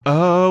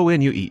when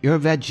you eat your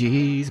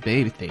veggies,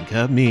 baby, think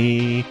of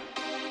me.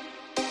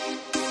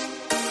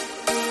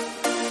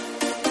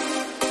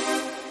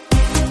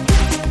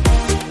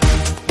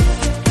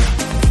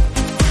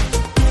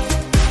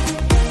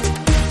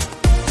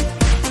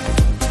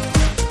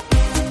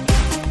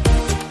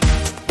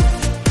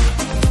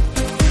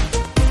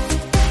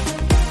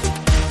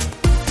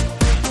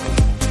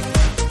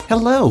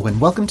 Hello,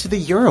 and welcome to the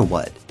Euro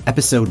What,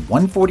 episode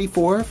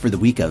 144 for the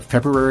week of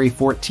February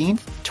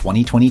 14th,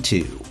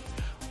 2022.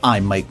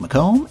 I'm Mike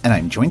McComb, and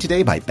I'm joined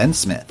today by Ben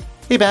Smith.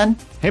 Hey, Ben.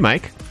 Hey,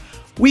 Mike.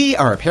 We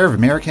are a pair of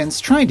Americans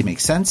trying to make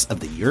sense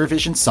of the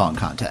Eurovision Song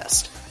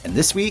Contest. And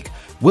this week,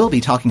 we'll be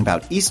talking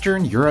about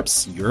Eastern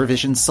Europe's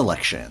Eurovision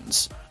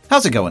selections.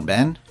 How's it going,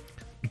 Ben?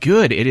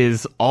 Good. It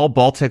is all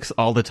Baltics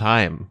all the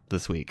time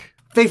this week.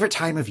 Favorite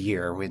time of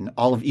year when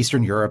all of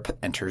Eastern Europe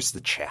enters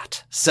the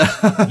chat. So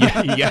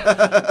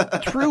yeah.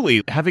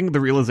 Truly, having the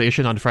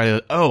realization on Friday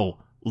that,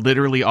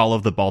 literally all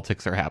of the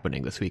Baltics are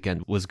happening this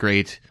weekend was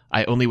great.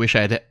 I only wish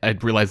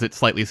I'd realized it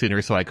slightly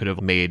sooner so I could have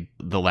made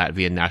the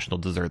Latvian national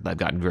dessert that I've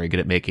gotten very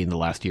good at making the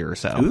last year or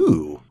so.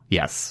 Ooh.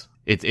 Yes.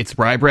 It's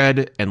rye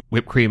bread and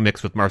whipped cream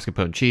mixed with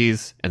mascarpone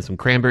cheese and some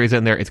cranberries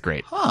in there. It's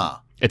great. Huh.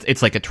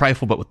 It's like a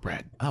trifle but with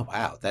bread. Oh,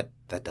 wow. That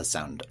does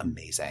sound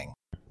amazing.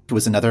 It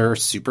was another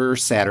super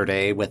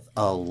Saturday with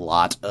a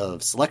lot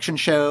of selection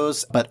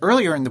shows, but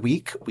earlier in the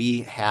week,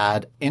 we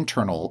had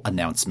internal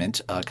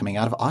announcement coming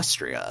out of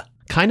Austria.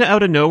 Kind of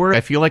out of nowhere. I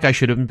feel like I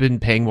should have been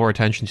paying more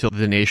attention to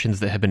the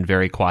nations that have been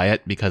very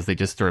quiet because they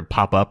just sort of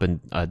pop up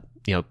and,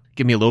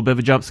 give me a little bit of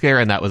a jump scare.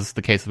 And that was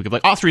the case. We could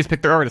Austria's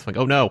picked their artist. I'm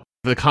like, oh no.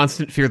 The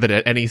constant fear that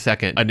at any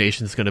second a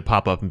nation's going to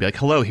pop up and be like,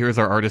 hello, here's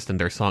our artist and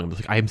their song. I'm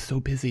like, I am so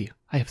busy.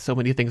 I have so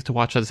many things to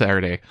watch on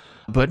Saturday.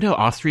 But no,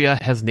 Austria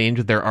has named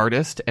their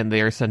artist and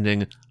they are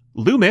sending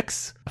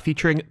Lumix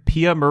featuring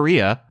Pia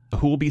Maria,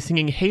 who will be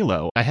singing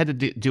Halo. I had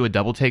to do a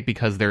double take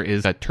because there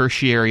is a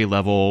tertiary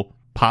level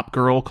pop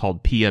girl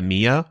called Pia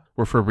Mia,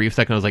 where for a brief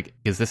second I was like,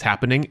 is this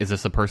happening? Is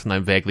this a person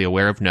I'm vaguely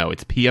aware of? No,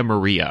 it's Pia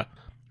Maria.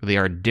 They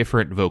are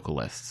different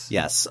vocalists.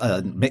 Yes,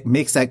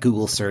 makes that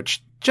Google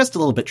search just a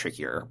little bit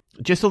trickier.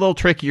 Just a little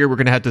trickier. We're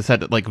going to have to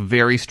set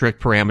very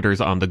strict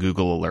parameters on the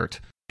Google alert.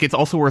 It's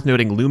also worth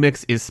noting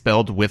Lumix is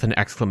spelled with an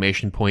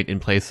exclamation point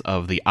in place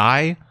of the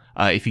I.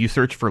 If you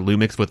search for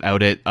Lumix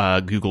without it,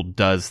 Google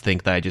does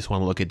think that I just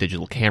want to look at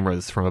digital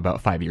cameras from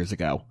about 5 years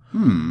ago.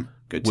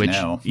 Good to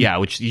know. Yeah,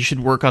 which you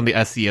should work on the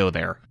SEO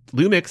there.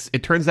 Lumix,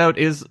 it turns out,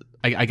 is,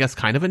 I guess,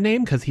 kind of a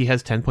name because he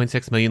has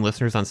 10.6 million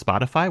listeners on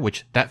Spotify,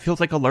 which that feels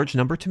like a large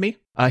number to me.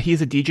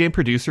 He's a DJ and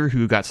producer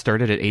who got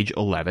started at age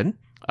 11.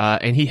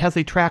 And he has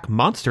a track,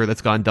 Monster,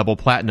 that's gone double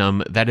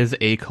platinum. That is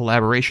a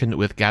collaboration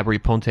with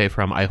Gabri Ponte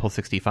from Eiffel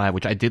 65,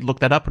 which I did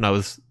look that up when I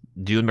was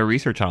doing my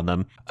research on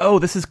them. Oh,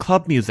 this is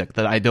club music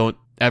that I don't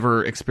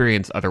ever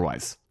experience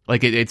otherwise.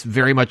 It's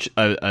very much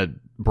a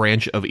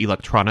branch of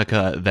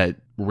electronica that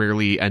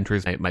rarely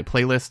enters my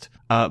playlist.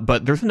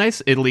 But there's a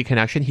nice Italy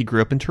connection. He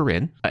grew up in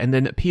Turin. And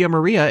then Pia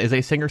Maria is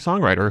a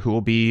singer-songwriter who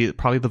will be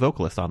probably the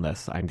vocalist on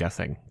this, I'm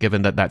guessing,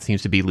 given that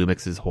seems to be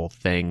Lumix's whole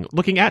thing,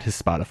 looking at his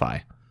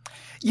Spotify.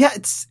 Yeah,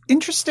 it's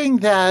interesting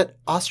that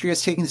Austria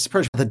is taking this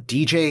approach. The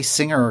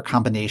DJ-singer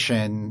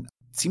combination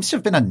seems to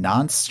have been a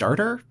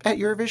non-starter at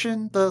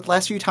Eurovision the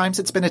last few times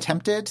it's been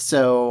attempted,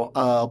 so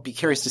I'll be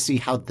curious to see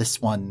how this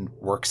one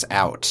works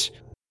out.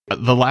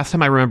 The last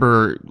time I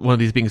remember one of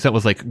these being sent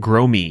was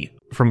Gromi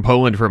from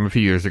Poland from a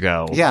few years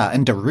ago. Yeah,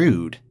 and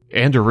Darude.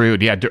 And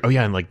Darude, yeah.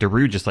 And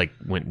Darude just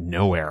went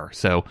nowhere.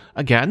 So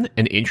again,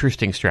 an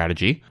interesting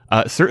strategy.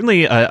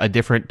 Certainly a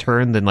different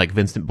turn than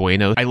Vincent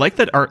Bueno. I like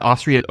that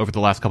Austria over the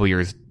last couple of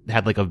years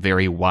had a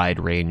very wide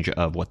range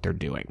of what they're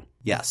doing.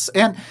 Yes,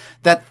 and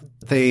that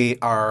they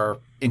are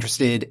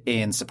interested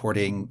in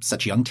supporting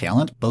such young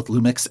talent. Both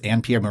Lumix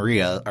and Pia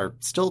Maria are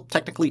still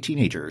technically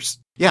teenagers.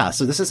 Yeah,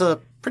 so this is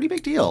a pretty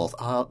big deal.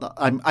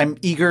 I'm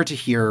eager to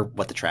hear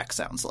what the track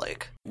sounds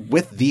like.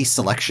 With the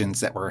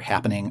selections that were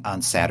happening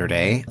on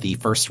Saturday, the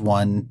first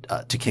one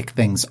to kick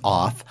things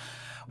off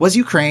was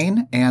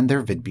Ukraine and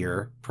their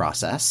Vidbeer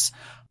process.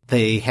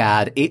 They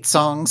had 8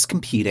 songs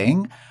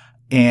competing,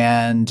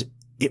 and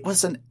it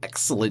was an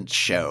excellent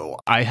show.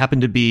 I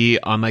happened to be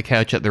on my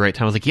couch at the right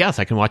time. I was like, yes,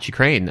 I can watch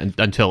Ukraine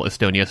until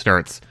Estonia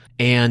starts.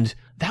 And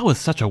that was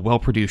such a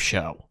well-produced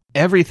show.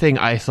 Everything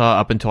I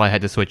saw up until I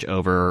had to switch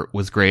over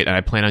was great, and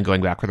I plan on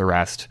going back for the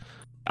rest.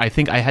 I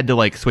think I had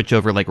to switch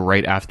over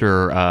right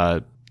after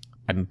I'm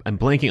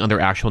blanking on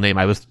their actual name.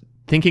 I was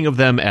thinking of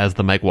them as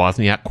the Mike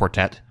Wozniak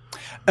Quartet.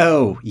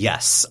 Oh,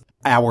 yes.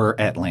 Our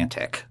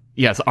Atlantic.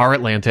 Yes, Our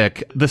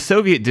Atlantic. The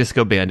Soviet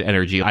disco band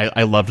energy.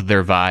 I loved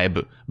their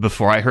vibe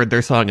before I heard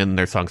their song, and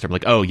their song started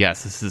like, oh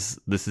yes,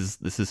 this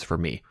is for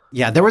me.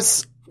 Yeah, there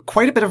was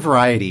quite a bit of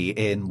variety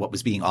in what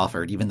was being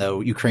offered, even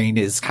though Ukraine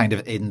is kind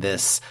of in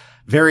this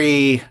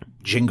very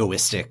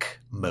jingoistic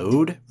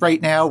mode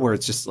right now, where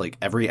it's just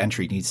every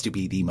entry needs to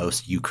be the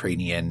most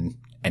Ukrainian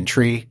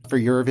entry for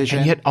Eurovision.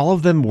 And yet all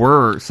of them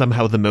were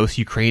somehow the most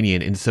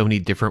Ukrainian in so many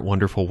different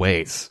wonderful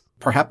ways.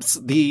 Perhaps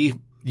the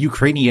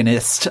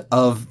Ukrainianist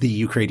of the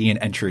Ukrainian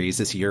entries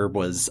this year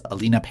was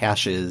Alina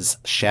Pash's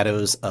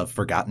Shadows of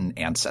Forgotten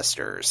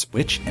Ancestors,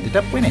 which ended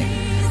up winning.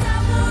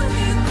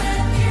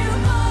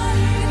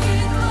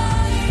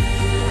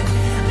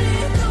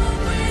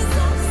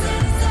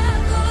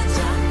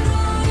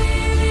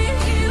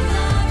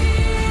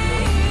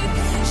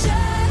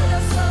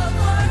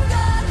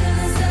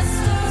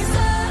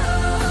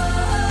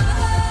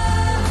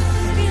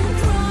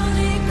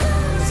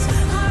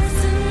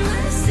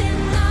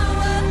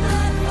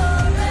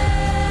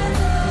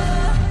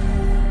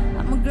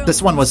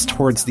 This one was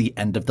towards the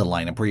end of the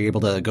lineup. Were you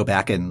able to go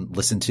back and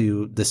listen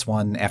to this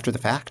one after the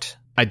fact?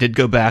 I did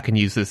go back and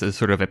use this as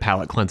sort of a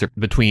palate cleanser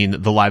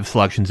between the live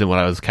selections and what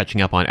I was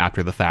catching up on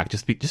after the fact.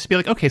 Just to be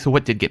like, okay, so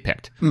what did get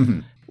picked?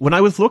 Mm-hmm. When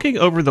I was looking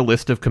over the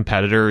list of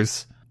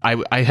competitors,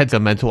 I had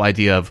some mental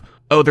idea of,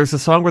 oh, there's a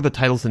song where the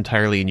title's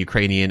entirely in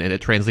Ukrainian and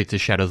it translates to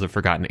Shadows of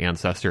Forgotten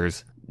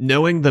Ancestors.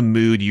 Knowing the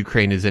mood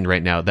Ukraine is in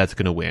right now, that's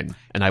going to win.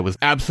 And I was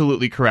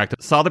absolutely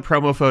correct. Saw the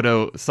promo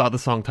photo, saw the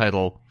song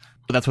title.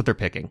 That's what they're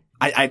picking.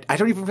 I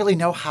don't even really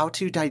know how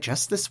to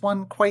digest this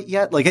one quite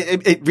yet. Like,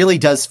 it really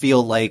does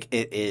feel like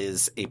it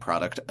is a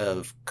product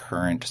of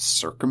current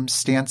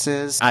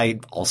circumstances.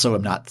 I also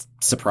am not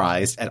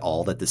surprised at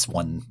all that this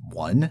one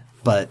won,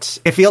 but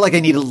I feel like I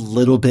need a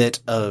little bit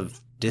of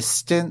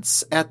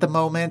distance at the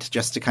moment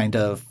just to kind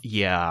of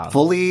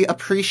fully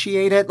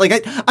appreciate it.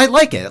 Like, I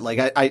like it.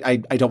 Like, I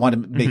don't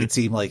want to make it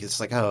seem like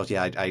it's like, oh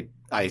yeah,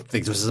 I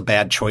think this is a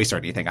bad choice or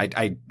anything.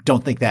 I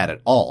don't think that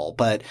at all,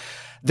 but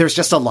there's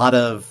just a lot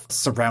of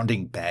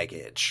surrounding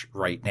baggage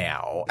right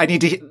now. I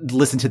need to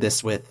listen to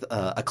this with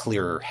a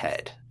clearer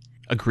head.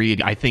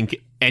 Agreed. I think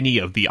any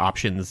of the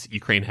options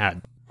Ukraine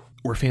had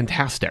were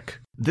fantastic.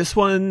 This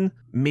one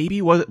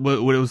maybe what it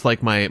was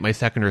like my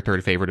second or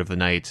third favorite of the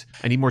night.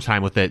 I need more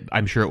time with it.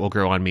 I'm sure it will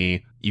grow on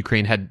me.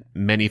 Ukraine had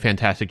many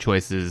fantastic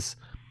choices.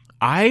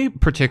 I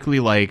particularly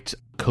liked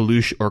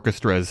Kalush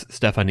Orchestra's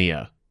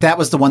Stefania. That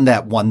was the one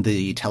that won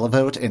the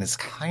televote and is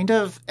kind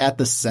of at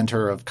the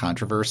center of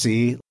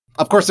controversy.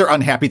 Of course, they're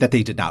unhappy that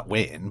they did not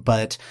win,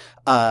 but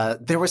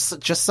there was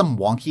just some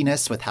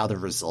wonkiness with how the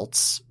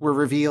results were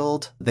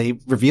revealed. They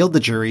revealed the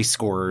jury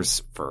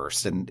scores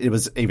first, and it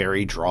was a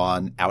very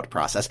drawn-out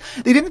process.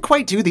 They didn't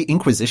quite do the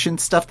Inquisition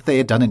stuff that they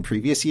had done in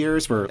previous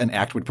years, where an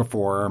act would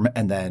perform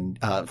and then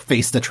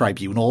face the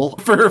tribunal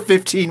for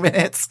 15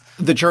 minutes.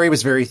 The jury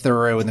was very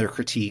thorough in their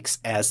critiques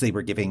as they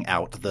were giving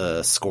out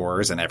the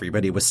scores, and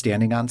everybody was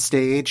standing on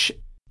stage.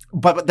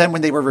 But then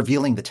when they were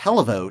revealing the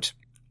televote,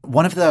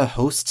 one of the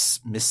hosts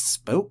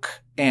misspoke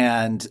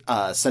and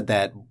said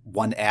that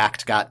one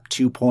act got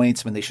 2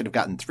 points when they should have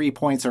gotten 3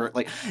 points, or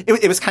like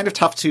it was kind of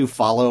tough to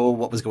follow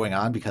what was going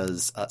on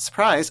because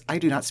surprise, I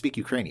do not speak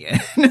Ukrainian.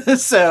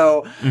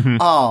 So,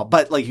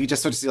 but like you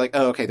just sort of see like,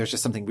 oh, okay, there's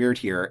just something weird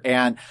here,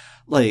 and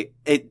like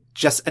it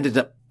just ended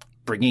up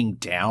bringing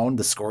down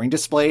the scoring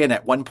display. And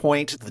at one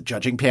point, the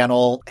judging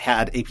panel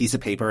had a piece of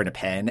paper and a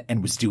pen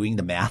and was doing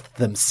the math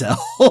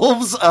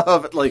themselves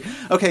of like,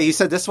 okay, you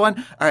said this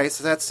one. All right.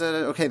 So that's,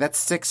 okay, that's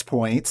 6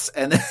 points.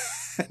 And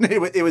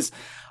it was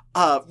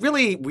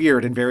really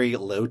weird and very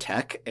low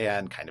tech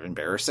and kind of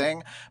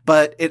embarrassing,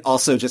 but it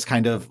also just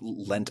kind of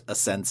lent a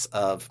sense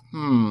of,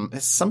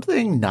 is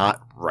something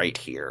not right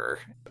here?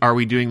 Are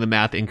we doing the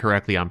math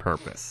incorrectly on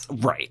purpose?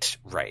 Right.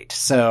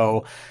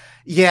 So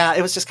yeah,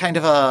 it was just kind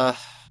of a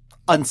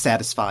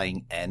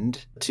unsatisfying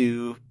end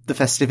to the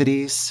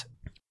festivities.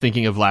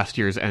 Thinking of last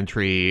year's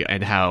entry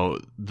and how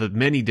the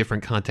many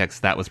different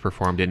contexts that was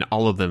performed in,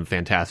 all of them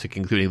fantastic,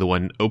 including the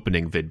one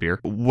opening Vidbeer.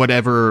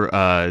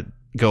 Whatever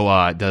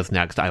Goa does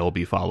next, I will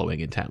be following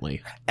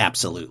intently.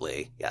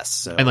 Absolutely, yes.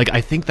 So. And like, I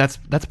think that's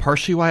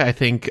partially why I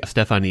think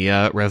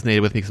Stefania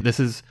resonated with me. This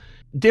is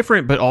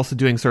different, but also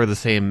doing sort of the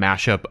same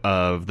mashup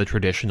of the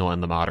traditional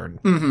and the modern.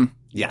 Mm-hmm.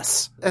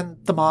 Yes. And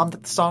the mom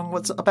that the song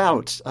was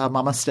about,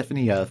 Mama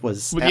Stefania,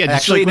 was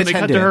actually when they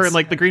cut to her in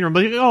like the green room,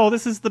 like, oh,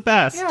 this is the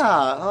best. Yeah.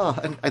 Oh,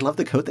 and I love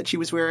the coat that she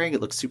was wearing.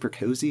 It looked super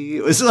cozy.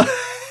 It was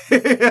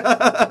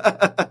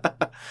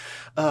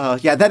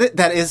yeah,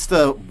 that is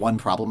the one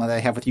problem that I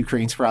have with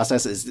Ukraine's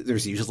process is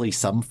there's usually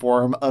some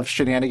form of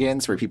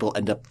shenanigans where people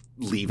end up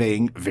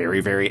leaving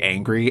very, very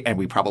angry, and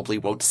we probably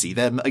won't see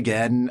them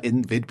again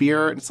in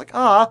Vidbeer. And it's like,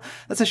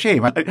 that's a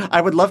shame. I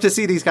would love to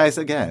see these guys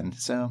again.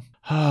 So.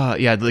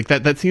 Yeah, like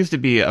that seems to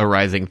be a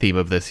rising theme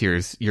of this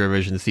year's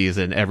Eurovision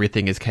season.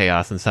 Everything is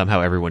chaos and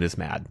somehow everyone is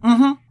mad.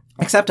 Mm-hmm.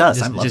 Except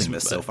us. I'm loving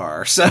this so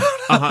far. So.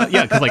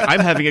 Yeah, because like I'm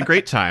having a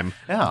great time.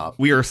 Yeah.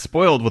 We are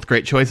spoiled with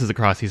great choices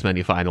across these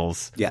many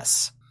finals.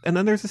 Yes. And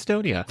then there's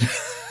Estonia.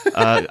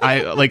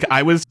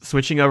 I was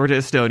switching over to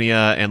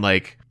Estonia and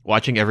like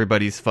watching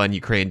everybody's fun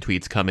Ukraine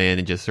tweets come in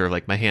and just sort of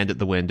like my hand at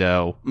the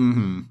window.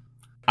 Mm-hmm.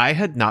 I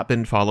had not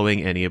been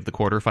following any of the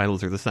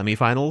quarterfinals or the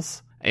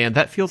semifinals. And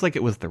that feels like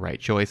it was the right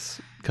choice,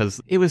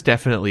 because it was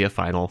definitely a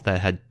final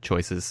that had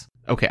choices.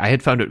 Okay, I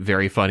had found it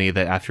very funny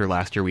that after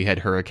last year we had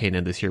Hurricane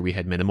and this year we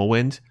had Minimal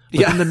Wind.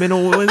 But then the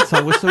Minimal Wind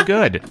song was so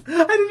good.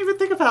 I didn't even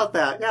think about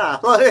that, yeah.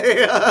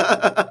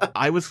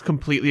 I was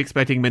completely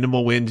expecting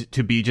Minimal Wind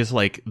to be just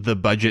like the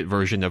budget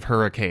version of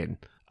Hurricane.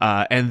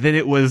 And then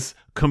it was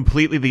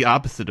completely the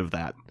opposite of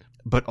that,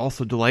 but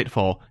also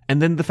delightful.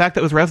 And then the fact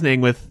that it was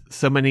resonating with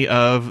so many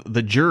of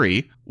the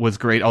jury was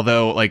great.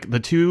 Although, like, the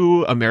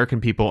two American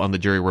people on the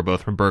jury were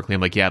both from Berkeley.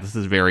 I'm like, yeah, this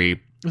is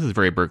very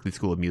Berkeley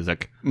School of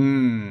Music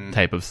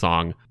type of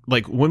song.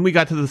 Like, when we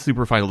got to the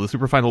super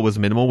final was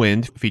Minimal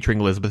Wind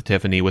featuring Elizabeth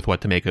Tiffany with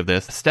What to Make of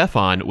This,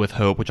 Stefan with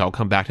Hope, which I'll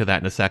come back to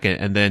that in a second,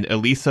 and then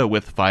Elisa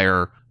with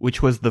Fire,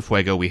 which was the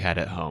Fuego we had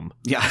at home.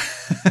 Yeah.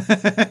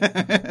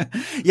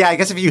 Yeah, I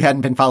guess if you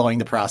hadn't been following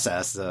the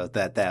process,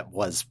 that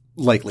was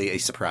likely a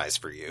surprise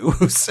for you.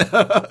 So.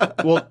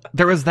 Well,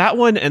 there was that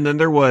one, and then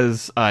there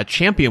was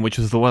Champion, which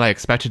was the one I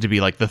expected to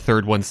be like the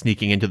third one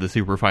sneaking into the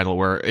super final,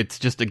 where it's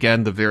just,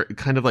 again, the very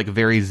kind of like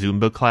very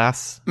Zumba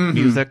class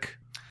music.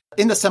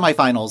 In the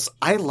semifinals,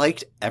 I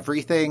liked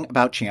everything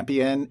about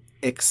Champion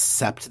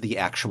except the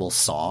actual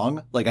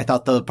song. Like, I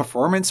thought the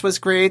performance was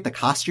great, the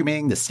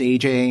costuming, the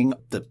staging,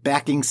 the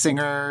backing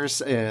singers,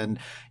 and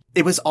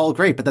it was all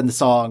great. But then the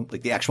song,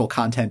 like the actual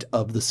content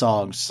of the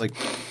song, just like,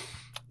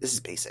 this is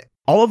basic.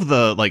 All of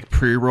the like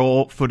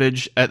pre-roll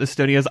footage at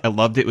Estonia's, I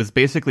loved it. It was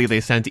basically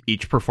they sent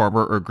each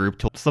performer or group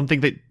to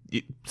something that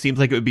it seems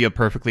like it would be a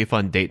perfectly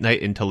fun date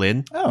night in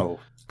Tallinn. Oh.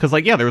 Because,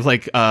 like, yeah, there was,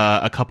 like,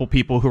 a couple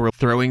people who were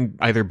throwing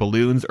either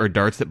balloons or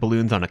darts at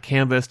balloons on a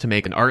canvas to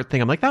make an art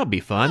thing. I'm like, that would be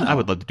fun. I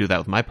would love to do that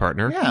with my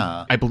partner.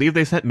 Yeah. I believe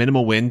they sent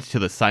Minimal Wind to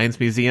the Science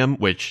Museum,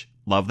 which,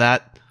 love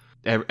that.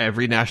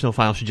 Every national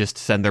final should just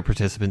send their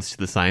participants to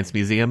the Science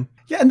Museum.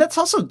 Yeah, and that's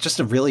also just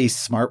a really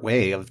smart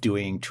way of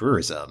doing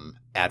tourism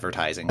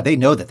advertising. They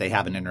know that they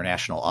have an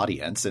international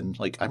audience, and,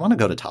 like, I want to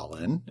go to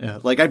Tallinn. Yeah,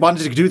 like, I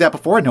wanted to do that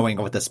before knowing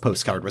what this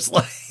postcard was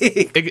like.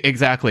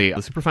 Exactly.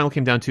 The super final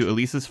came down to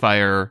Elisa's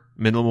Fire,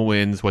 Minimal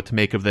Winds, What to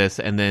Make of This,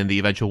 and then the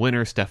eventual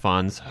winner,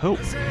 Stefan's Hope.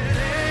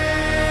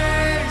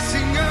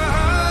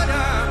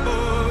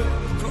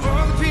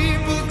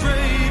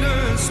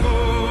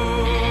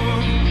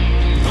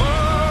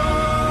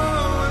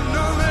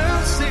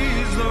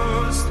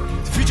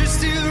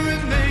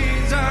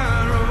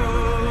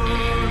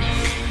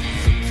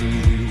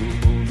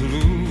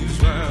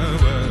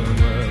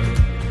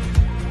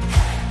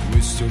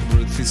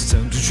 It's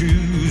time to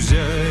choose.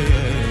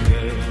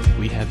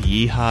 We have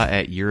Yeehaw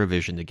at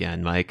Eurovision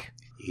again, Mike.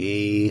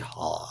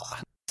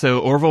 Yeehaw. So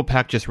Orville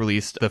Peck just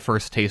released the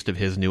first taste of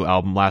his new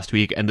album last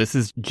week, and this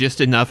is just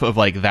enough of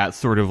like that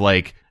sort of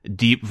like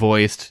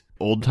deep-voiced,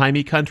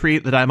 old-timey country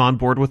that I'm on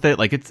board with it.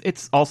 Like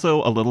it's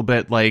also a little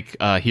bit like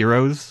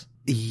Heroes.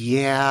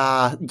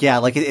 Yeah,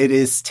 like it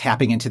is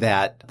tapping into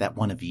that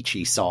one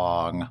Avicii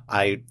song.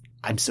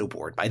 I'm so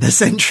bored by this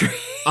entry.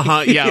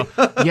 Yeah.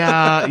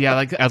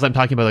 Like as I'm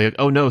talking about, like,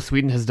 oh no,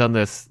 Sweden has done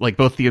this. Like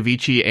both the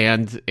Avicii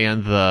and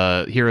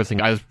the Heroes thing.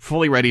 I was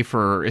fully ready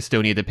for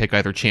Estonia to pick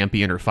either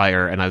Champion or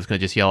Fire, and I was going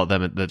to just yell at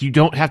them that you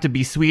don't have to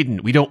be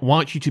Sweden. We don't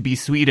want you to be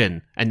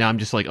Sweden. And now I'm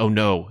just like, oh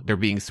no, they're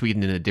being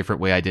Sweden in a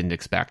different way I didn't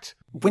expect.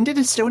 When did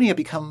Estonia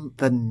become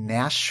the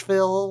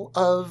Nashville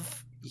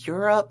of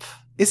Europe?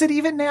 Is it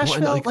even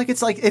Nashville? Well,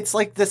 it's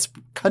like this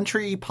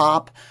country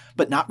pop,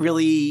 but not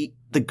really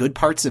the good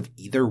parts of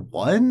either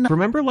one.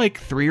 Remember like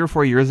 3 or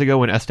 4 years ago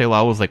when Estee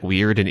Lauder was like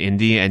weird and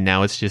indie, and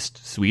now it's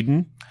just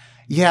Sweden?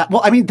 Yeah,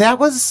 well, I mean, that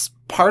was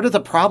part of the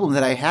problem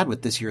that I had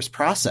with this year's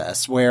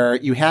process, where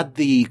you had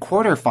the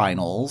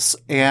quarterfinals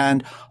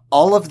and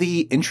all of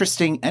the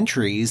interesting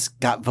entries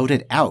got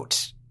voted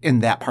out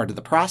in that part of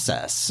the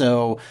process.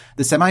 So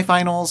the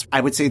semifinals, I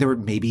would say there were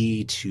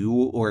maybe 2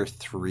 or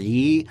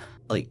 3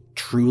 like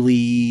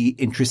truly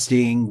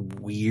interesting,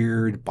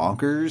 weird,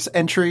 bonkers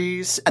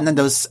entries. And then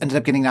those ended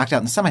up getting knocked out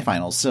in the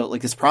semifinals. So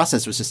like this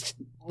process was just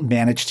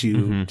managed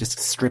to just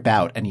strip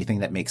out anything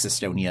that makes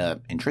Estonia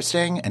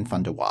interesting and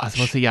fun to watch. I was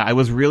supposed to say, yeah, I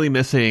was really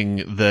missing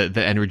the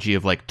energy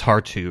of like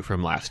Tartu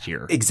from last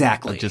year.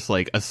 Exactly. Just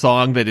like a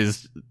song that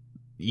is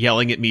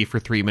yelling at me for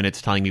 3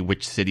 minutes, telling me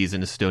which cities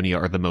in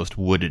Estonia are the most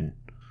wooden.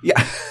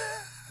 Yeah.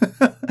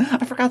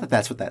 I forgot that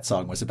that's what that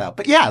song was about.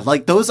 But yeah,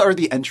 like those are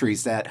the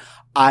entries that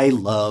I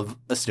love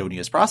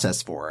Estonia's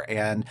process for.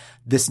 And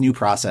this new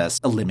process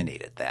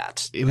eliminated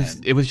that. It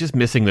was just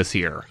missing this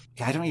year.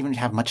 Yeah, I don't even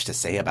have much to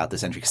say about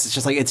this entry because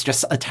it's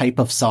just a type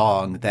of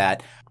song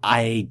that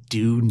I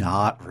do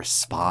not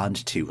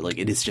respond to. Like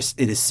it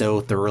is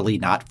so thoroughly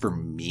not for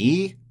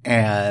me.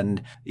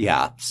 And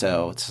yeah,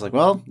 so it's like,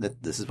 well,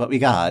 this is what we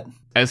got.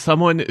 As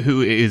someone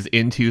who is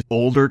into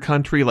older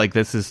country, like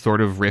this is sort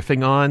of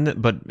riffing on,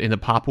 but in a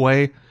pop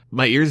way,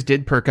 my ears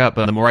did perk up.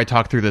 But the more I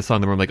talk through this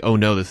song, the more I'm like, oh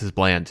no, this is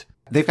bland.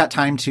 They've got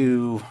time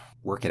to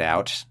work it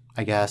out,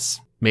 I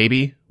guess.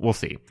 Maybe. We'll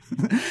see.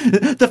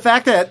 The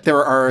fact that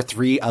there are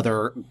 3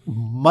 other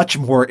much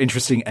more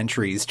interesting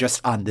entries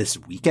just on this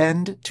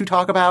weekend to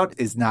talk about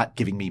is not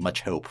giving me much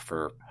hope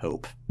for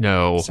Hope.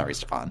 No. Sorry,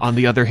 Stefan. On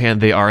the other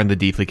hand, they are in the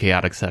deeply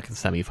chaotic second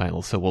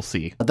semifinal, so we'll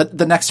see.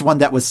 The next one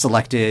that was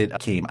selected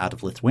came out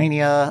of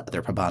Lithuania.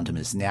 Their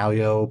Pabandamas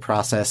Naujo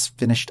process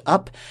finished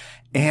up,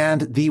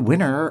 and the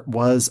winner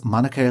was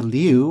Monica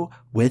Liu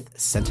with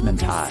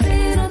Sentimental.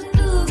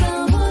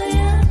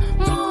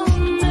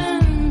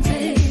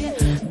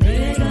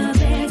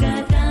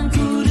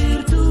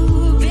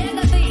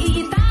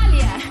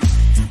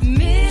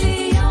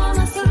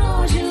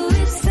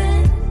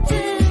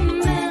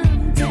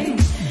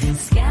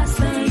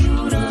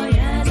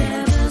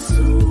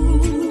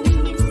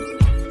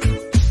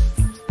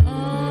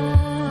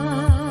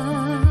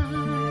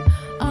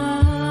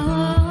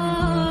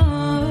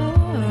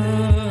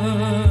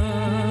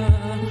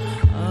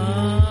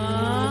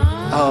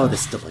 Oh,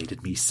 this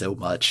delighted me so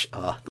much.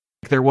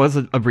 There was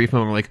a brief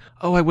moment where like,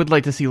 oh, I would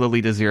like to see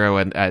Lolita Zero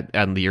on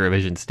the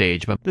Eurovision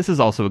stage, but this is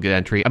also a good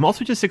entry. I'm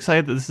also just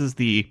excited that this is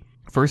the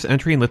first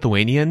entry in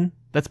Lithuanian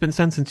that's been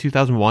sent since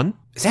 2001.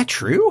 Is that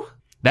true?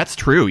 That's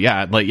true,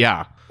 yeah.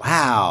 Yeah.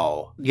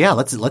 Wow. Yeah,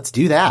 let's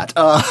do that.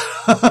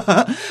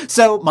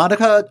 So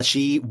Monica,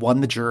 she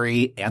won the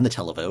jury and the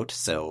televote,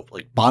 so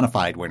like bona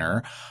fide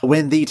winner.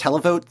 When the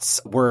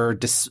televotes were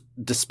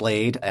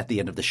displayed at the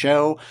end of the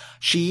show,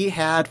 she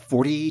had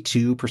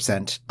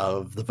 42%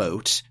 of the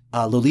vote.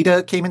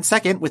 Lolita came in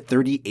second with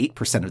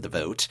 38% of the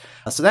vote.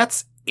 So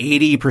that's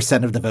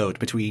 80% of the vote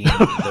between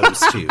those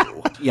two.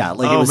 Yeah,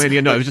 like I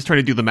was just trying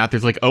to do the math.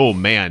 There's like, oh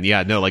man,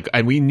 yeah, no, like,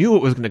 and we knew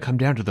it was going to come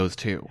down to those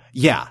two.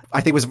 Yeah,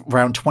 I think it was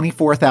around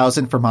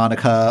 24,000 for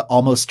Monica,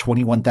 almost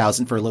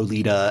 21,000 for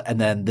Lolita, and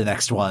then the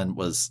next one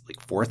was like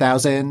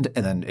 4,000,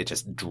 and then it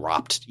just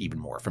dropped even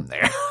more from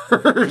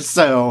there.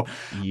 So,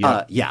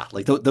 yeah,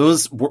 like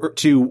those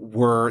two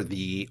were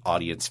the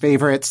audience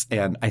favorites,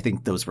 and I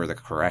think those were the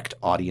correct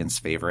audience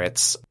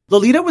favorites.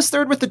 Lolita was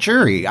third with the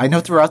jury. I know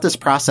throughout this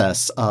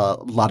process, a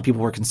lot of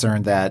people were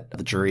concerned that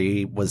the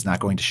jury was not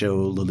going to show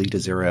Lolita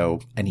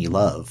Zero any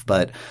love,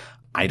 but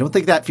I don't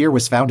think that fear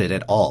was founded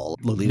at all.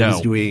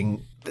 Lolita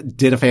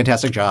did a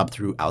fantastic job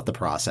throughout the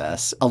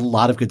process. A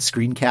lot of good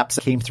screen caps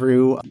came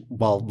through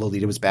while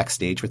Lolita was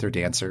backstage with her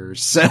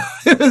dancers. So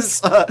it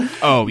was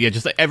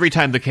just like every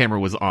time the camera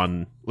was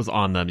on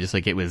them, just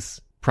like it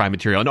was prime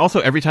material. And also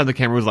every time the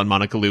camera was on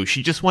Monica Liu,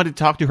 she just wanted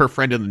to talk to her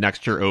friend in the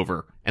next chair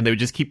over, and they would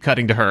just keep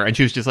cutting to her, and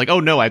she was just like,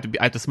 oh no, I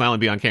have to smile and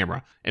be on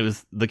camera. It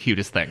was the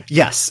cutest thing.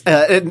 Yes.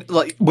 And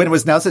like when it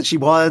was announced that she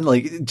won,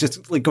 like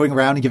just like going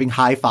around and giving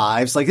high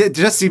fives, like it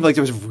just seemed like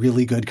there was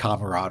really good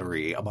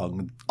camaraderie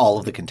among all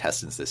of the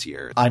contestants this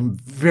year. I'm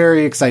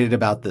very excited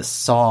about this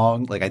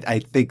song. Like I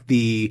think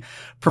the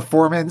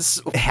performance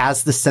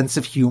has the sense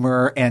of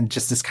humor and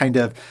just this kind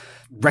of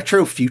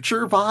retro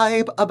future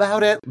vibe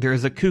about it.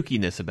 There's a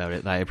kookiness about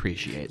it that I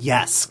appreciate.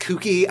 Yes,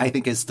 kooky I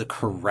think is the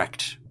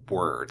correct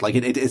word. Like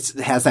it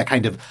has that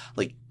kind of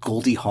like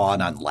Goldie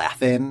Hawn on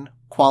Laugh-In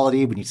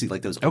quality when you see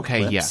like those old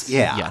clips.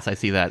 Yes, I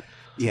see that.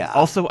 Yeah.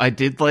 Also, I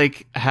did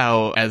like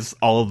how, as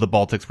all of the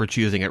Baltics were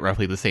choosing at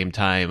roughly the same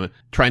time,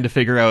 trying to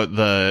figure out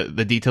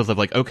the details of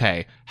like,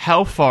 okay,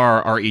 how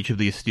far are each of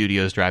these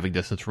studios driving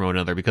distance from one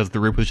another? Because the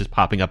Roop was just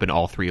popping up in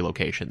all three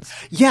locations.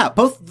 Yeah,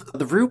 both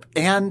the Roop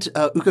and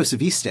Uko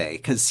Saviste,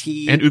 because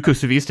and Uko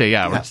Saviste,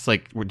 yeah. We're just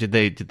like, did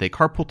they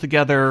carpool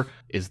together?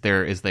 Is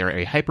there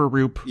a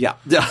HyperRoop? Yeah.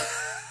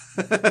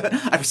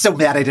 I'm so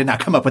mad I did not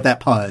come up with that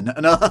pun.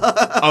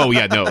 Oh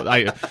yeah,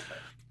 no,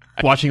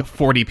 watching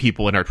 40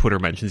 people in our Twitter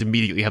mentions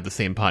immediately have the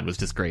same pun was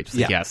just great. Just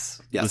like,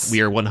 yes. We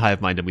are one hive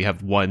mind and we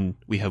have one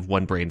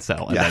brain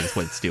cell, and that is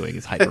what it's doing,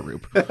 is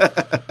HyperRoop.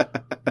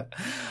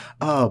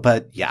 Oh,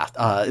 but yeah,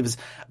 it was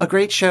a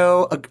great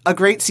show, a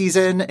great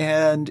season,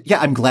 and yeah,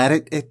 I'm glad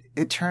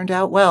it turned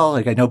out well.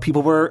 Like I know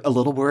people were a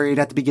little worried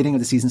at the beginning of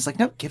the season. It's like,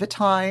 no, give it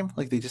time.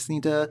 Like they just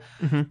need to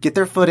get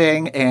their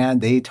footing, and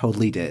they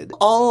totally did.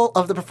 All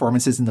of the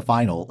performances in the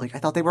final, like I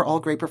thought they were all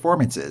great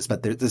performances,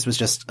 but this was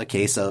just a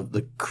case of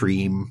the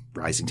cream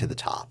rising to the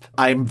top.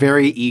 I'm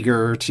very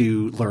eager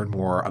to learn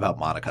more about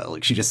Monica.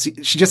 Like she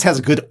just has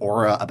a good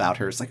aura about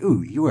her. It's like,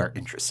 ooh, you are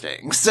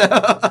interesting. So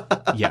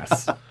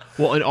yes.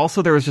 Well, and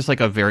also there was just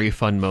like a very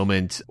fun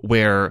moment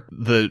where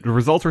the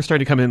results were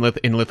starting to come in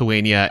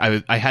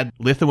Lithuania. I had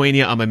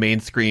Lithuania on my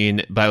main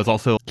screen, but I was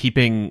also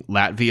keeping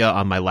Latvia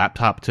on my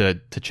laptop to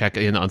check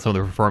in on some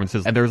of the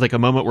performances. And there was like a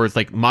moment where it's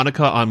like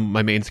Monica on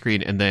my main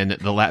screen, and then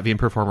the Latvian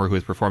performer who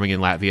was performing in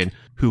Latvian,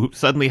 who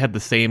suddenly had the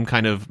same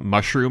kind of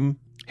mushroom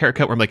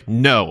haircut where I'm like,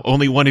 no,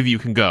 only one of you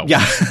can go.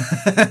 Yeah.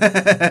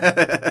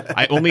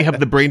 I only have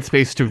the brain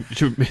space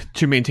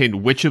to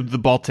maintain which of the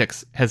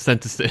Baltics has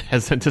sent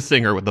a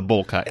singer with the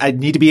bowl cut. I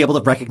need to be able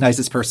to recognize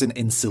this person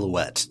in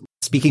silhouette.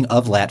 Speaking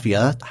of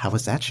Latvia, how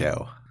was that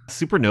show?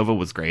 Supernova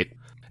was great.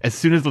 As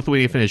soon as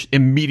Lithuania finished,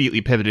 immediately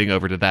pivoting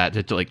over to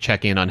that to like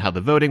check in on how the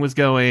voting was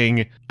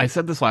going. I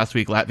said this last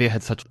week, Latvia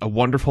had such a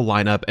wonderful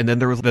lineup, and then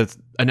there was this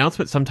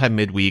announcement sometime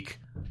midweek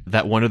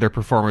that one of their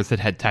performers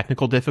had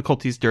technical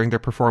difficulties during their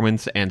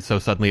performance, and so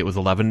suddenly it was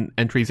 11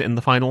 entries in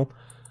the final.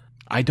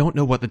 I don't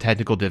know what the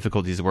technical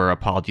difficulties were.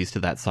 Apologies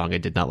to that song. I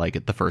did not like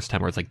it the first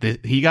time, where it's like,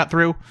 he got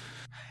through.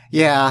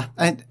 Yeah,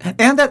 and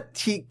that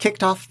he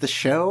kicked off the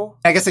show.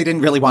 I guess they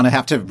didn't really want to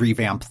have to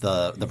revamp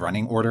the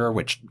running order,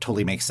 which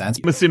totally makes sense.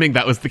 I'm assuming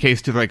that was the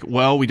case too. Like,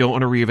 well, we don't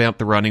want to revamp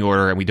the running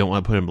order, and we don't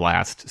want to put him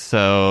last,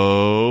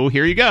 so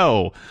here you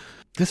go.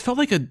 This felt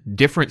like a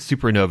different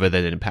Supernova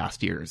than in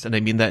past years, and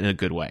I mean that in a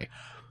good way.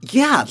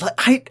 Yeah,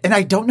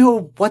 I don't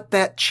know what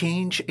that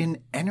change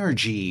in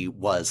energy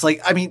was.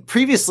 Like, I mean,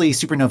 previously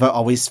Supernova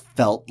always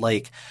felt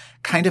like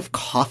kind of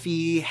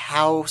coffee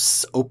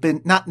house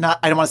open, not,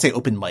 I don't want to say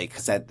open mic,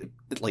 because that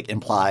like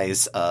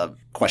implies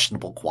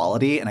questionable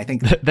quality. And I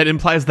think that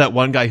implies that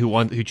one guy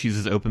who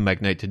chooses open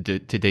mic night to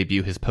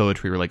debut his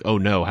poetry, we're like, oh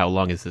no, how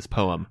long is this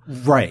poem?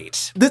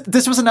 Right.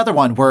 This was another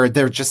one where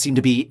there just seemed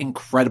to be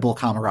incredible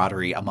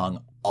camaraderie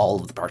among all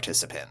of the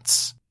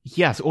participants.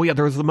 Yes. Oh, yeah.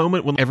 There was a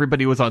moment when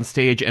everybody was on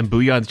stage and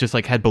Booyon's just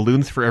like had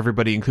balloons for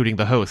everybody, including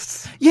the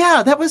hosts.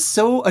 Yeah, that was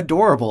so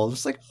adorable.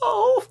 Just like,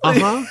 oh.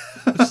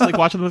 Just like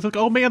watching them, it's like,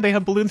 oh man, they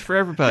have balloons for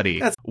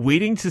everybody.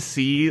 Waiting to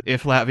see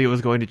if Latvia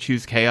was going to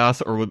choose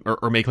chaos or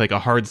make like a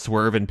hard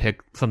swerve and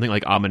pick something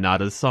like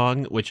Aminata's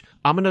song, which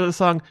Aminata's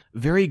song,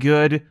 very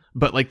good.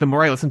 But like the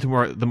more I listen to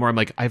more, the more I'm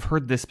like, I've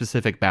heard this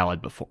specific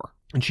ballad before.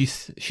 And she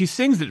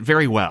sings it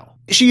very well.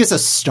 She is a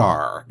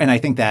star. And I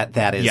think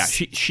that is. Yeah,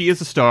 she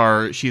is a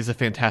star. She is a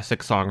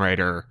fantastic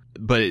songwriter.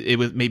 But it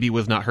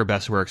was not her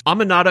best work.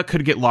 Aminata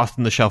could get lost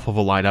in the shuffle of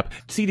a lineup.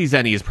 CD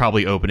Zenny is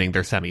probably opening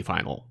their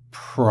semifinal.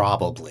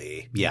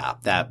 Probably. Yeah.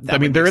 That I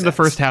mean, they're in the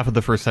first half of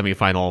the first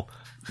semifinal.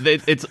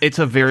 It's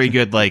a very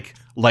good, like,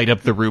 light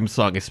up the room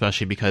song,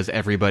 especially because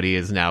everybody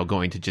is now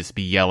going to just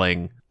be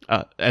yelling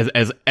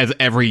as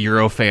every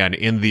Euro fan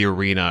in the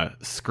arena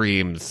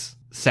screams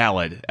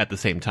salad at the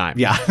same time.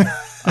 Yeah.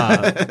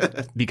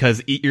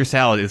 Because Eat Your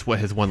Salad is what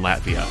has won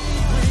Latvia.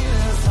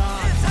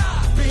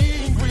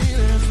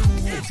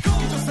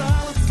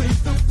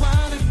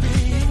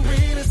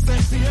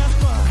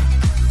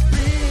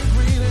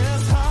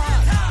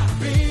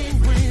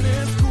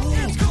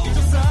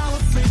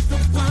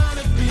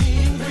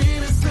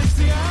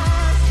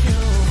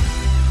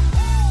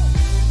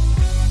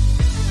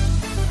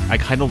 I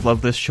kind of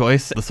love this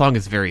choice. The song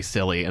is very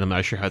silly, and I'm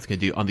not sure how it's going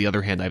to do. On the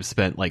other hand, I've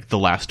spent like the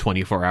last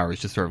 24 hours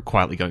just sort of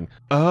quietly going,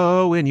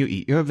 oh, when you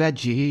eat your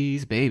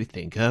veggies, baby,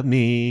 think of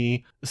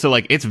me. So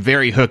like, it's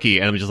very hooky,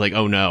 and I'm just like,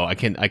 oh no, I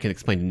can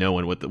explain to no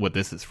one what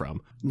this is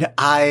from. No,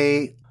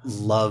 I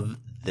love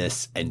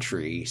this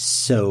entry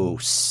so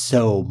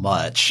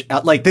much.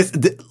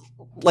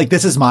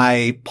 This is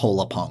my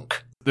Pola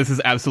Punk. This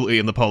is absolutely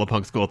in the Pola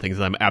Punk school things,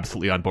 and I'm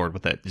absolutely on board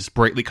with it. Just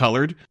brightly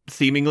colored,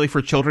 seemingly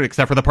for children,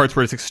 except for the parts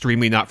where it's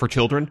extremely not for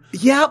children.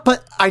 Yeah,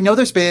 but I know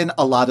there's been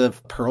a lot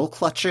of pearl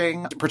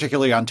clutching,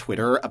 particularly on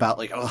Twitter, about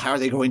like, oh, how are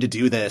they going to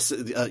do this?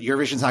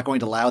 Eurovision's not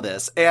going to allow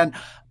this. And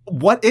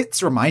what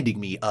it's reminding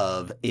me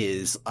of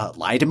is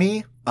Lie to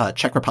Me,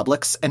 Czech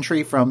Republic's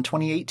entry from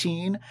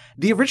 2018.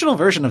 The original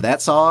version of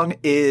that song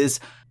is,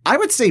 I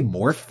would say,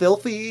 more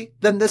filthy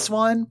than this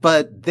one,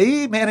 but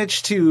they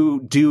managed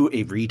to do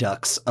a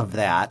redux of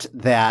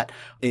that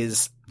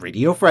is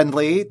radio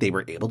friendly. They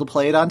were able to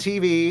play it on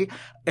TV,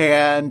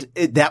 and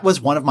that was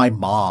one of my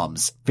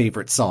mom's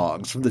favorite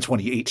songs from the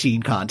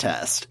 2018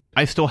 contest.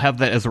 I still have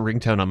that as a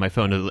ringtone on my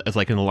phone as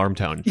like an alarm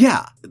tone.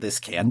 Yeah, this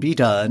can be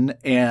done,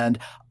 and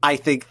I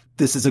think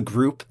this is a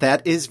group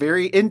that is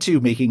very into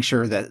making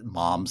sure that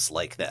moms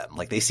like them.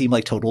 Like, they seem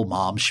like total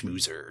mom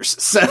schmoozers.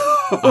 So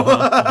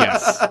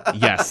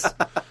Yes.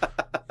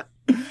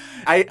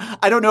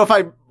 I don't know if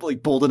I'm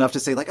like bold enough to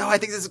say like, oh, I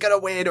think this is going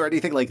to win or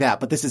anything like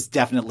that, but this is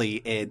definitely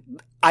it.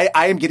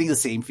 I am getting the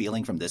same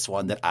feeling from this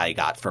one that I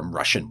got from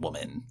Russian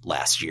Woman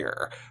last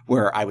year,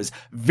 where I was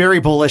very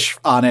bullish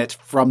on it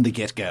from the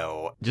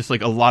get-go. Just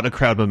like a lot of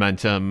crowd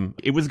momentum.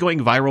 It was going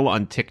viral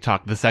on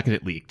TikTok the second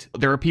it leaked.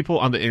 There are people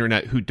on the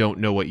internet who don't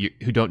know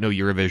who don't know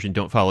Eurovision,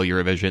 don't follow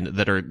Eurovision,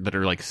 that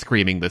are like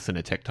screaming this in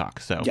a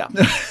TikTok. So yeah.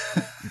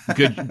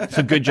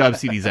 good job,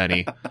 CD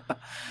Zenny.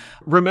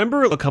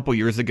 Remember a couple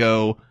years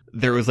ago,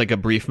 there was like a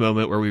brief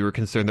moment where we were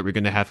concerned that we were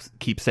going to have to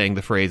keep saying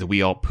the phrase,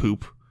 we all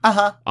poop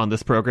on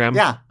this program.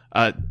 Yeah.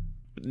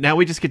 Now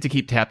we just get to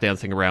keep tap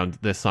dancing around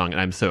this song, and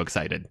I'm so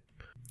excited.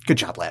 Good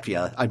job,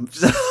 Latvia.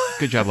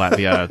 Good job,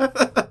 Latvia.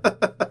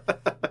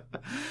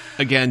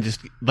 Again,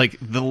 just like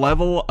the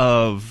level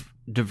of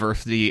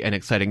diversity and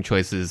exciting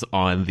choices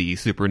on the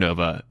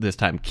Supernova this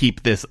time.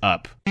 Keep this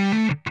up.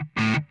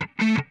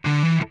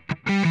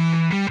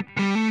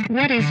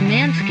 What is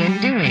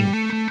Manskin doing?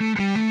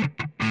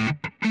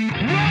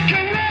 Rock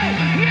and roll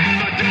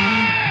never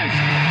dies!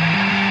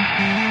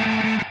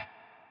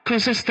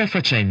 Cosa sta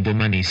facendo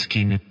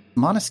Maneskin?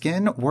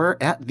 Måneskin were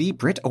at the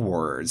Brit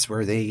Awards,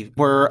 where they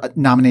were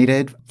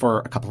nominated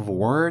for a couple of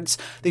awards.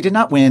 They did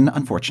not win,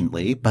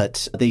 unfortunately,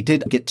 but they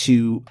did get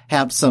to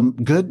have some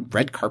good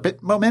red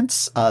carpet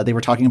moments. They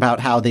were talking about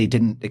how they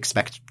didn't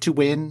expect to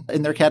win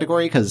in their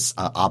category because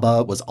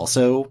ABBA was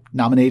also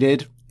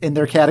nominated in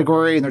their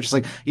category, and they're just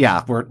like,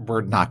 yeah,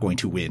 we're not going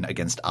to win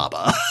against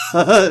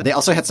ABBA. They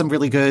also had some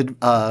really good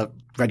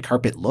red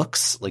carpet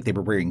looks, like they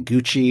were wearing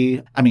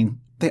Gucci. I mean,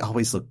 they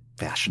always look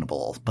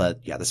fashionable, but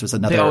yeah, this was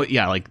another.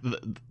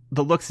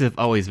 The looks have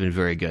always been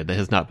very good. That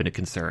has not been a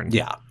concern.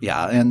 Yeah,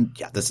 and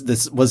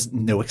this was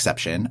no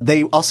exception.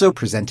 They also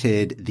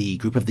presented the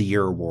Group of the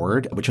Year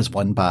award, which was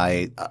won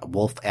by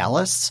Wolf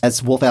Alice.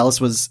 As Wolf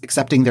Alice was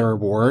accepting their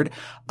award,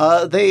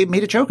 they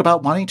made a joke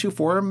about wanting to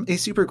form a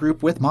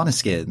supergroup with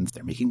Måneskin.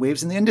 They're making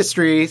waves in the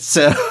industry,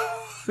 so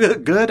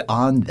good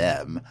on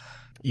them.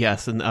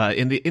 Yes, and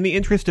in the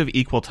interest of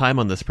equal time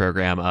on this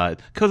program,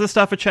 Cosa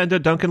sta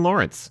facendo Duncan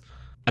Lawrence?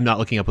 I'm not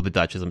looking up with the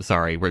Duchess. I'm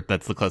sorry.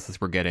 That's the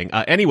closest we're getting.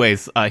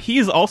 Anyways, he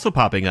is also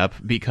popping up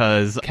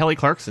because Kelly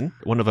Clarkson,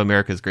 one of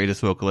America's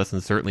greatest vocalists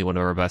and certainly one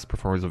of our best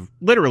performers of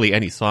literally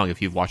any song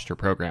if you've watched her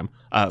program.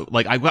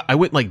 I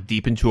went like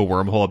deep into a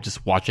wormhole of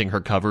just watching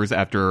her covers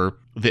after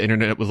the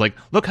internet was like,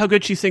 look how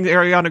good she sings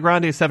Ariana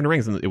Grande's Seven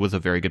Rings. And it was a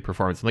very good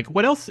performance. I'm like,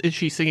 what else is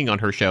she singing on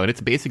her show? And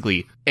it's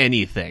basically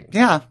anything.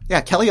 Yeah.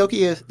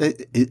 Karaoke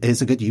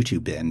is a good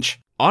YouTube binge.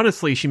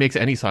 Honestly, she makes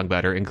any song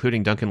better,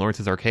 including Duncan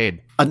Lawrence's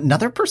Arcade.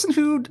 Another person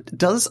who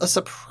does a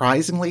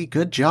surprisingly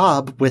good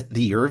job with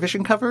the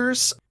Eurovision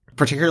covers,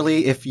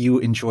 particularly if you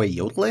enjoy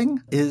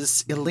yodeling,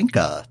 is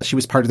Ilinka. She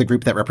was part of the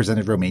group that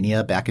represented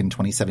Romania back in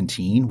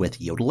 2017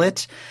 with Yodel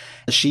It.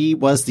 She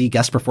was the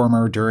guest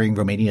performer during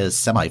Romania's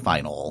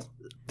semifinal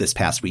this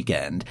past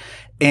weekend.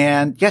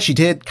 And yeah, she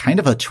did kind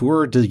of a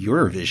tour de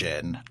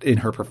Eurovision in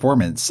her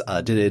performance,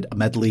 did a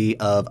medley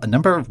of a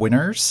number of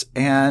winners.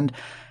 And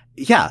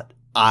yeah,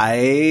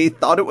 I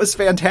thought it was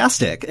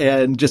fantastic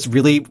and just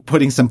really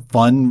putting some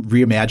fun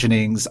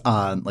reimaginings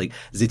on like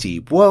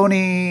Ziti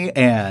Buoni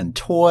and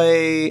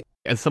Toy.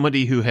 As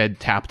somebody who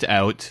had tapped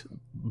out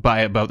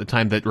by about the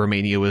time that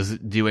Romania was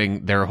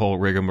doing their whole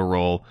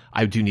rigmarole,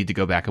 I do need to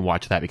go back and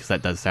watch that because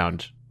that does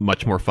sound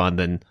much more fun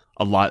than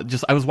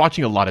I was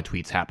watching a lot of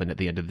tweets happen at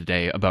the end of the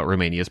day about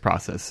Romania's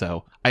process.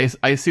 So I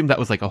assume that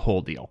was like a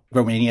whole deal.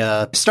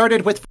 Romania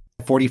started with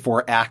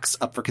 44 acts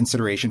up for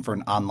consideration for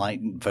an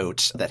online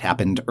vote that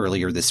happened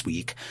earlier this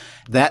week.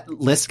 That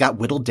list got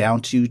whittled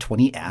down to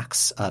 20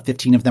 acts.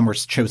 15 of them were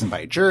chosen by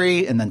a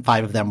jury, and then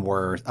 5 of them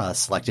were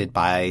selected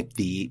by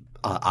the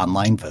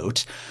online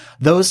vote.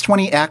 Those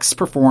 20 acts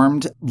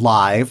performed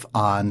live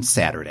on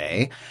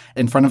Saturday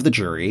in front of the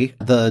jury.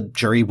 The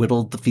jury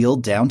whittled the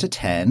field down to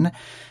 10.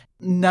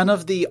 None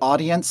of the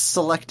audience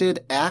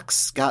selected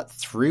acts got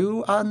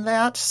through on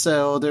that,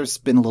 so there's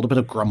been a little bit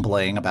of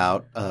grumbling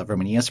about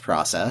Romania's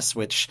process,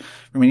 which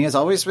Romania's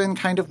always been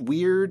kind of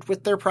weird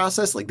with their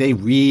process. Like, they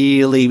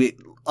really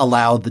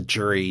allow the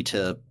jury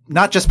to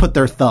not just put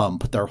their thumb,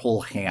 put their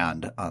whole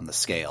hand on the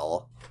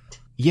scale.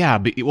 Yeah,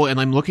 and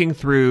I'm looking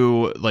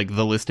through like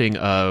the listing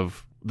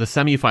of the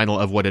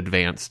semifinal of what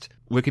advanced.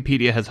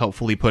 Wikipedia has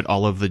helpfully put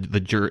all of the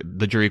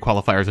jury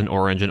qualifiers in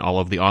orange and all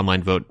of the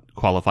online vote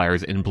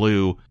qualifiers in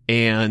blue.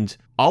 And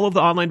all of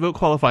the online vote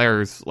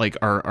qualifiers like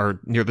are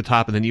near the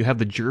top. And then you have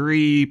the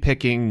jury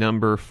picking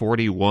number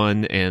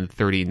 41 and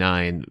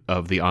 39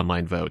 of the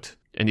online vote.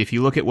 And if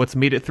you look at what's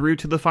made it through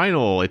to the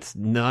final, it's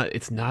not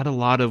a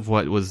lot of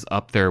what was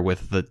up there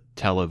with the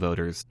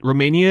televoters.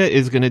 Romania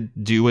is going to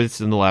do what it's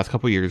in the last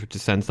couple of years, which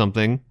is send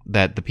something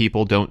that the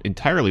people don't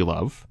entirely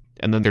love.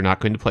 And then they're not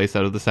going to place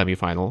out of the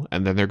semifinal,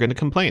 and then they're going to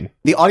complain.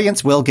 The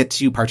audience will get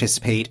to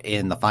participate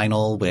in the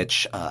final,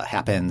 which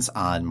happens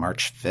on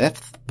March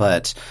 5th.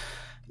 But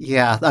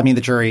yeah, I mean,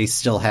 the jury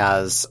still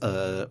has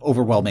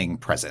overwhelming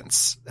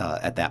presence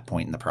at that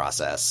point in the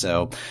process.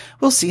 So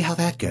we'll see how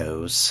that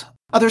goes.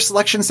 Other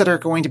selections that are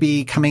going to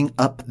be coming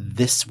up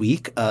this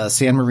week,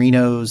 San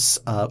Marino's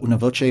Una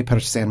Voce per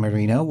San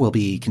Marino will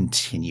be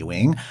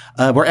continuing.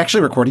 We're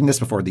actually recording this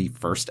before the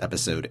first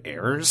episode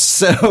airs,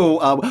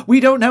 so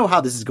we don't know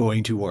how this is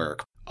going to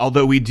work.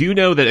 Although we do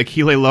know that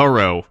Achille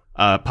Lauro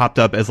popped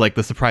up as like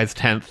the surprise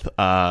 10th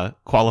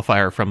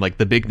qualifier from like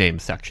the big name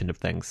section of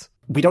things.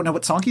 We don't know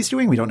what song he's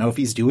doing. We don't know if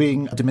he's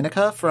doing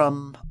Dominica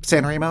from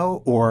San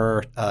Remo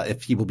or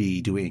if he will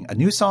be doing a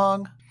new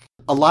song.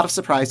 A lot of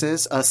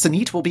surprises.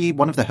 Sanit will be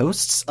one of the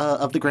hosts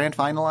of the grand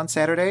final on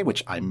Saturday,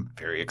 which I'm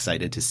very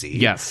excited to see.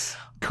 Yes,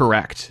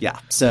 correct. Yeah,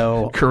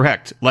 so...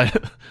 Correct.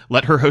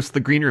 Let her host the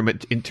green room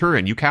in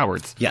Turin, you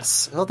cowards.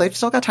 Yes. Well, they've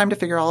still got time to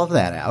figure all of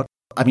that out.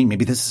 I mean,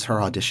 maybe this is her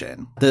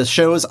audition. The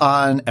show's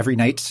on every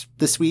night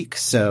this week,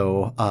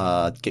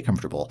 so get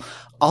comfortable.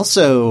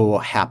 Also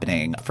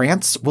happening,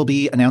 France will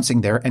be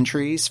announcing their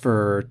entries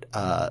for...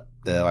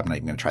 I'm not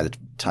even going to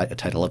try the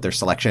title of their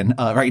selection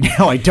right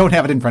now. I don't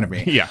have it in front of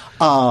me. Yeah.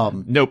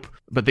 Nope.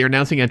 But they're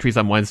announcing entries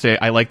on Wednesday.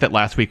 I like that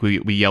last week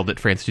we yelled at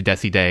France to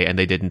décider, and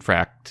they did, in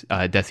fact,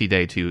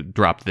 décider to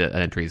drop the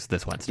entries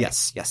this Wednesday.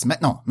 Yes.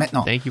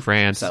 Maintenant. Thank you,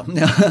 France. So,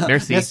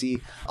 Merci.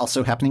 Merci.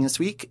 Also happening this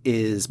week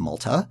is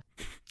Malta.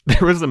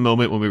 There was a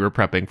moment when we were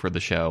prepping for the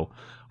show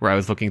where I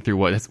was looking through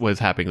what was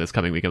happening this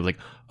coming week. I was like,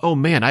 oh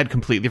man, I'd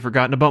completely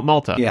forgotten about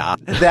Malta. Yeah,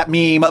 that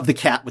meme of the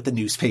cat with the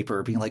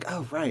newspaper being like,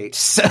 oh, right.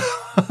 So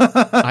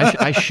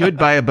I should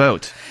buy a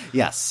boat.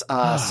 Yes.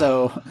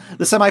 So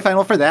the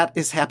semifinal for that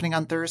is happening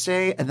on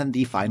Thursday, and then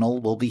the final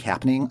will be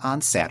happening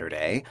on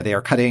Saturday. They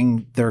are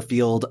cutting their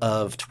field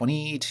of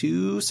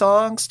 22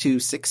 songs to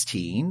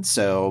 16.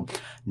 So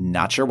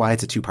not sure why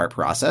it's a 2-part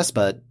process,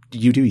 but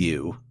you do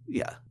you.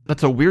 Yeah.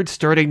 That's a weird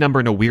starting number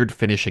and a weird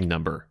finishing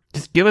number.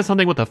 Just give us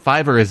something with a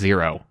 5 or a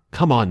 0.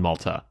 Come on,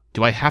 Malta.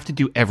 Do I have to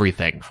do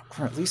everything?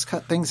 Or at least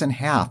cut things in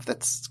half.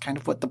 That's kind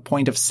of what the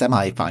point of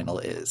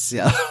semifinal is.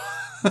 Yeah.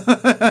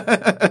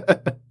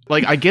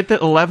 Like, I get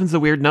that 11's a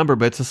weird number,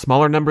 but it's a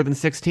smaller number than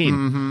 16.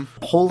 Mm-hmm.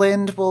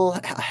 Poland will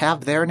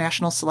have their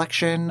national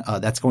selection.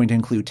 That's going to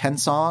include 10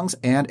 songs,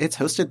 and it's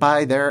hosted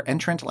by their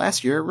entrant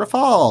last year,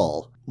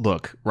 Rafal.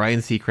 look, Ryan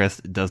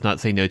Seacrest does not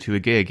say no to a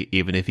gig,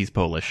 even if he's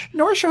Polish.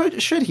 Nor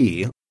should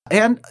he.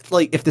 And,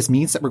 like, if this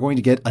means that we're going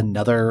to get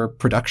another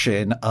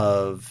production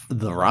of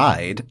The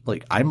Ride,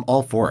 like, I'm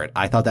all for it.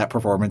 I thought that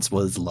performance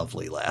was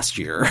lovely last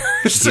year.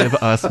 Give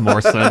us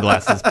more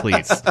sunglasses,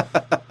 please.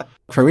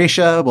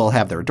 Croatia will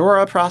have their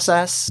Dora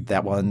process.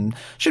 That one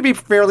should be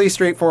fairly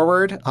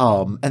straightforward.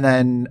 And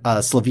then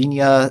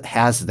Slovenia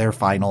has their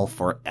final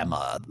for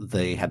Emma.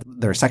 They had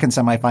their second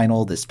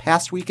semifinal this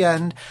past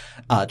weekend,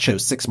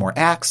 chose 6 more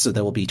acts. So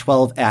there will be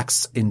 12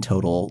 acts in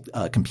total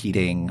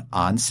competing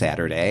on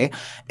Saturday.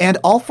 And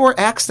all 4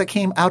 acts that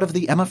came out of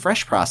the Emma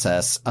Fresh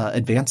process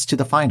advanced to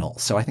the final.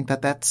 So I think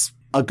that that's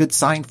a good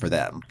sign for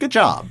them. Good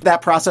job.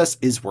 That process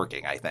is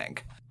working, I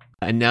think.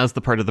 And now's the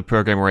part of the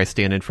program where I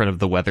stand in front of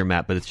the weather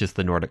map, but it's just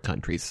the Nordic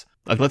countries.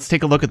 Let's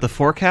take a look at the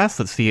forecast.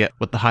 Let's see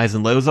what the highs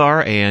and lows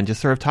are and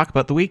just sort of talk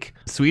about the week.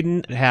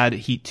 Sweden had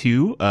Heat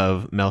 2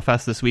 of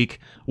Melfest this week,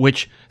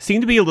 which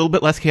seemed to be a little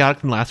bit less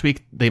chaotic than last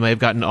week. They might have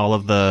gotten all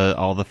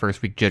the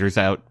first week jitters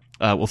out.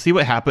 We'll see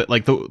what happened.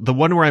 Like the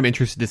one where I'm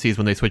interested to see is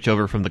when they switch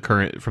over from the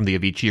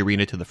Avicii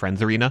arena to the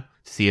Friends arena.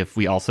 See if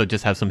we also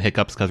just have some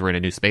hiccups because we're in a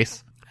new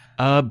space.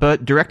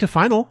 But direct to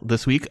final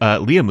this week,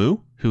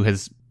 Liamu,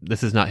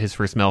 this is not his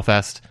first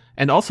Melfest,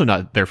 and also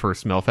not their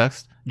first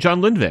Melfest.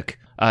 John Lundvik.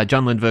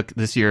 John Lundvik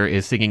this year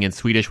is singing in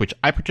Swedish, which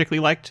I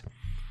particularly liked.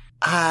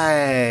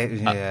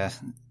 Yeah.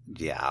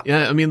 Yeah,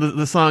 I mean,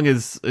 the song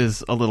is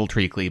a little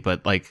treacly,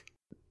 but like,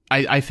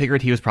 I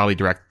figured he was probably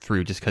direct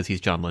through just because he's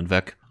John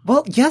Lundvik.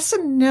 Well, yes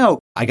and no.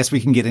 I guess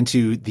we can get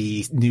into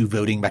the new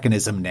voting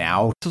mechanism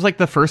now. This was like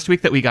the first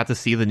week that we got to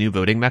see the new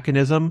voting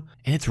mechanism,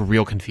 and it's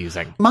real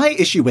confusing. My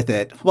issue with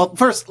it, well,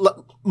 first,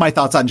 my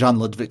thoughts on John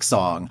Lundvik's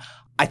song.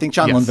 I think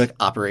John Lundvik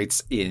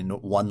operates in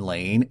one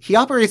lane. He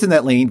operates in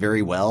that lane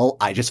very well.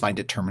 I just find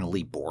it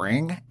terminally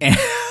boring.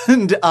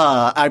 And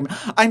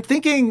I'm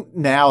thinking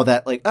now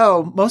that, like,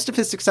 most of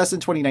his success in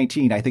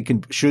 2019, I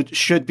think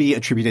should be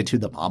attributed to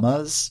the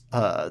Mamas,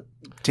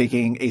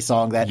 taking a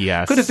song that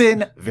could have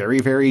been very,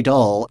 very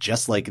dull,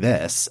 just like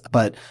this,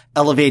 but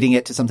elevating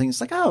it to something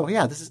that's like, oh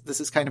yeah, this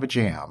is kind of a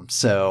jam.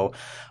 So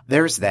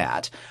there's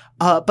that.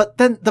 But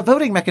then the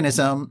voting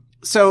mechanism.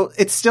 So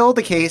it's still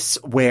the case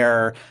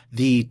where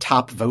the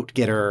top vote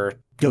getter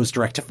goes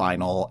direct to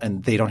final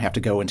and they don't have to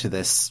go into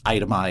this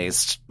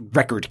itemized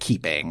record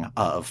keeping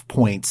of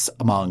points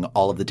among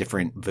all of the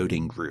different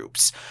voting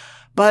groups.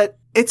 But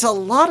it's a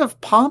lot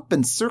of pomp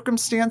and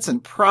circumstance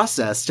and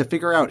process to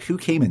figure out who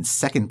came in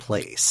second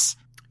place.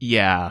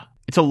 Yeah,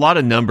 it's a lot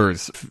of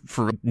numbers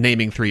for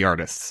naming 3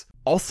 artists.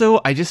 Also,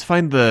 I just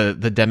find the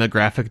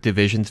demographic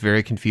divisions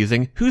very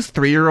confusing. Whose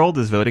 3-year-old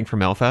is voting for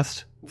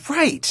Melfest?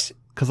 Right.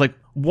 Because like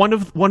one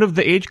of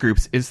the age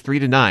groups is 3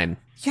 to 9.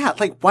 Yeah,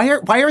 like why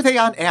are they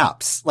on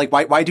apps? Like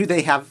why do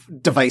they have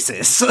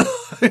devices?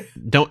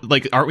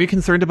 Aren't we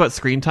concerned about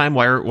screen time?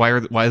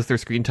 Why is their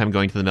screen time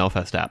going to the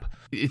Melfest app?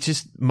 It's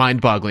just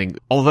mind-boggling.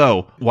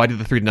 Although, why do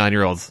the 3 to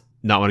 9-year-olds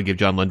not want to give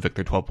John Lundvik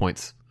their 12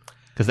 points?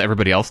 Because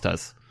everybody else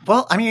does.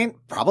 Well, I mean,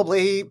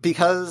 probably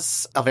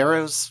because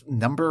Alvaro's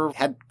number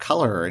had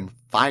color and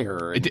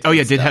fire. And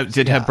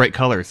did have bright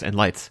colors and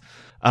lights.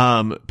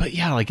 But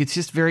yeah, like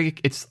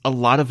it's a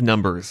lot of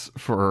numbers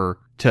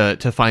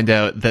to find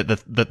out that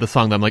the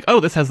song that I'm like, oh,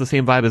 this has the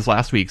same vibe as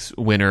last week's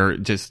winner,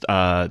 just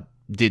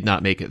did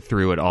not make it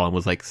through at all and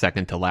was like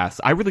second to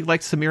last. I really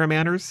liked Samira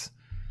Manners.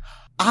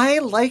 I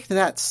liked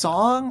that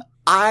song.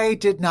 I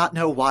did not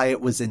know why it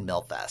was in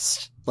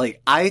Melfest.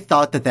 Like, I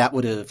thought that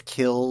would have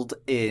killed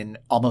in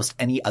almost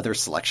any other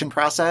selection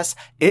process.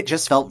 It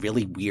just felt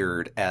really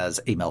weird as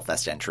a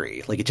Melfest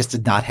entry. Like, it just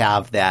did not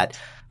have that,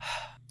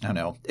 I don't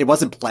know. It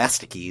wasn't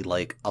plasticky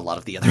like a lot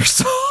of the other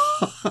songs.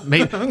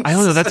 Maybe, I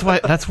don't know.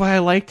 That's why I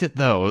liked it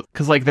though.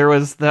 Cause like there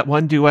was that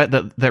one duet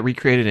that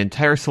recreated an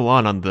entire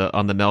salon on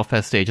the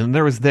Melfest stage. And then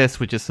there was this,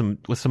 with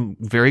some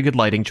very good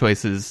lighting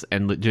choices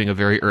and doing a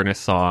very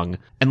earnest song.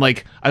 And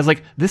like, I was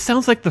like, this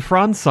sounds like the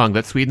Franz song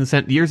that Sweden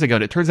sent years ago.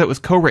 And it turns out it was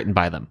co-written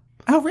by them.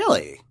 Oh,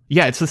 really?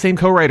 Yeah, it's the same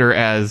co-writer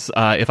as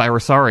If I Were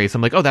Sorry. So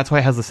I'm like, oh, that's why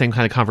it has the same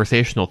kind of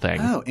conversational thing.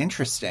 Oh,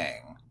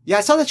 interesting. Yeah,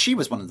 I saw that she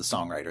was one of the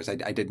songwriters.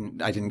 I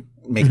didn't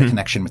make the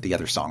connection with the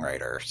other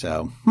songwriter.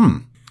 So,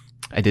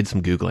 I did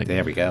some Googling.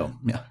 There we go.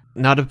 Yeah.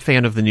 Not a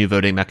fan of the new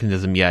voting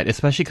mechanism yet,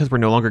 especially because we're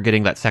no longer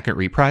getting that second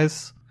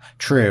reprise.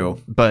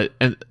 True. But,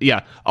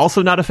 yeah,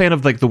 also not a fan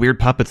of like the weird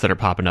puppets that are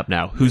popping up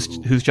now. Whose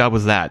job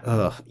was that?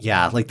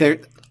 Yeah, like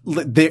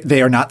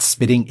they are not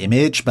spitting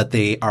image, but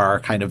they are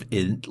kind of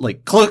in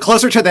like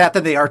closer to that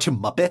than they are to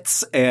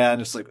Muppets.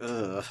 And it's like,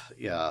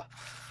 yeah.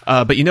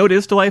 But you know what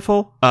is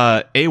delightful?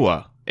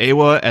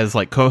 Awa as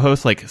like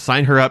co-host, like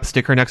sign her up,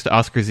 stick her next to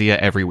Oscar Zia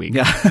every week.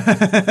 Yeah.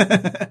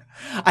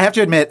 I have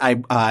to admit,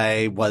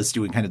 I was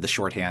doing kind of the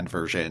shorthand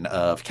version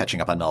of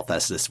catching up on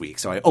Melfest this week.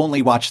 So I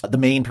only watched the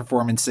main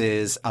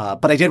performances,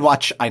 but I did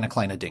watch Eine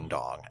kleine Ding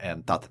Dong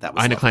and thought that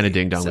was Eine kleine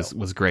Ding Dong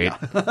was great.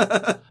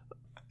 Yeah.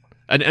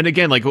 And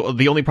again, like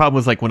the only problem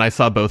was like when I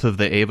saw both of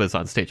the Avas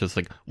on stage, I was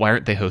like, why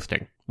aren't they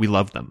hosting? We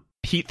love them.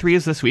 Heat 3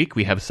 is this week.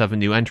 We have 7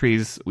 new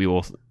entries. We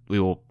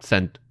will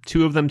send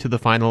 2 of them to the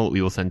final.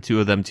 We will send 2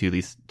 of them to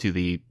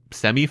the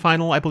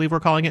semi-final, I believe we're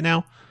calling it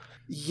now.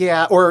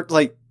 Yeah, or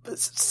like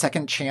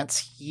second chance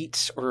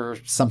heat or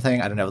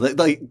something. I don't know.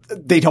 Like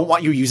they don't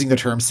want you using the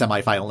term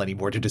semifinal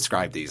anymore to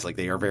describe these. Like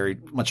they are very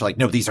much like,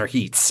 no, these are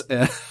heats.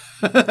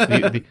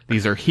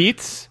 These are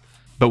heats,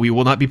 but we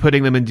will not be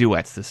putting them in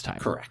duets this time.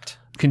 Correct.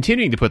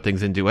 Continuing to put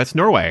things in duets,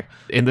 Norway.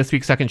 In this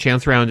week's second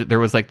chance round, there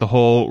was like the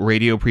whole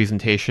radio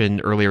presentation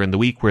earlier in the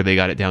week where they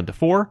got it down to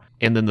 4,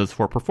 and then those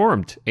 4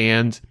 performed.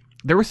 And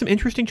there were some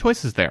interesting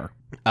choices there.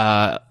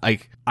 I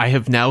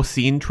have now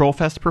seen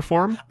Trollfest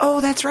perform.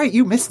 Oh, that's right.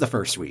 You missed the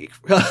first week.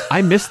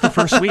 I missed the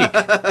first week.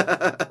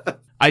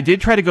 I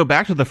did try to go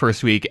back to the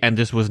first week and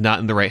just was not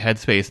in the right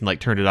headspace and like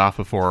turned it off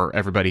before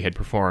everybody had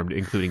performed,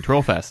 including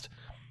Trollfest.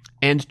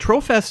 And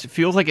Trollfest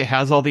feels like it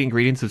has all the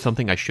ingredients of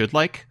something I should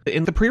like.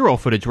 In the pre-roll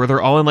footage where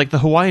they're all in like the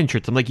Hawaiian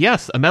shirts, I'm like,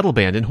 yes, a metal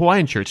band in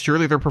Hawaiian shirts.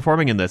 Surely they're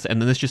performing in this.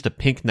 And then it's just a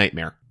pink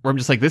nightmare where I'm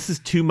just like, this is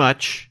too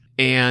much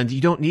and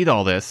you don't need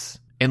all this.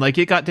 And like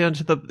it got down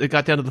to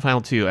the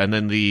final 2, and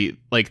then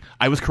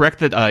I was correct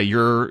that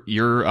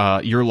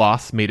your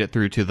loss made it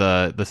through to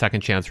the second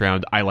chance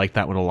round. I like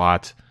that one a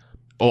lot.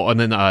 Oh, and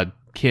then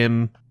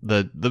Kim,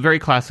 the very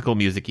classical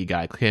music-y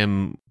guy,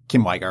 Kim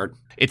Weigard.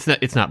 It's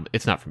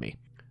not for me.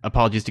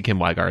 Apologies to Kim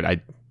Weigard. I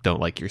don't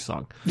like your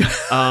song.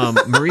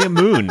 Maria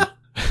Moon.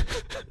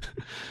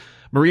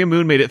 Maria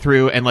Moon made it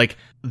through, and like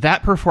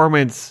that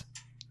performance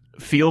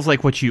feels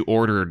like what you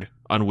ordered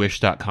on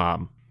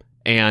Wish.com.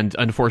 And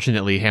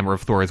unfortunately, Hammer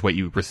of Thor is what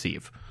you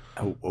receive.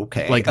 Oh,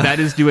 okay. Like that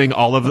is doing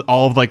all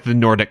of like the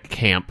Nordic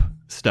camp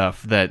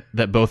stuff that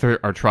both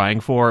are trying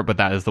for, but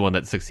that is the one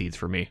that succeeds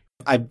for me.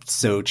 I'm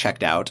so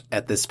checked out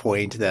at this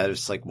point that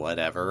it's like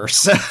whatever.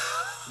 So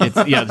it's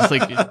just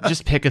like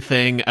just pick a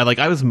thing.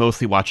 I was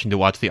mostly watching the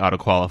auto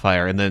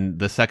qualifier, and then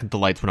the second the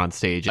lights went on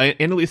stage,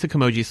 Annalisa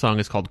Kamoji's song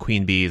is called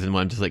Queen Bees, and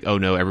I'm just like, oh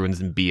no,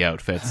 everyone's in bee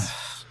outfits.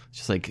 It's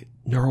just like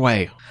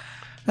Norway.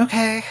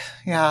 Okay,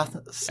 yeah.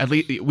 At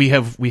least we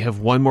have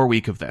one more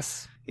week of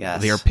this.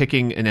 Yes. They are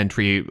picking an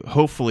entry.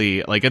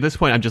 Hopefully, like at this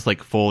point, I'm just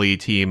like fully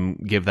team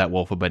give that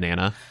wolf a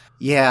banana.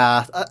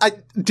 Yeah.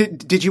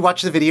 Did you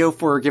watch the video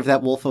for Give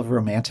That Wolf a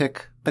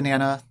Romantic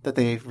Banana that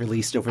they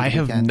released over the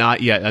weekend? I have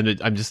not yet.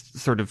 I'm just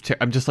sort of,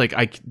 I'm just like,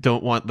 I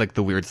don't want like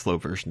the weird slow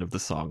version of the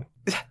song.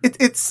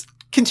 It's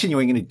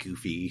continuing in a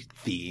goofy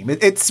theme.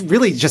 It's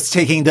really just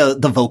taking the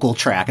vocal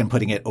track and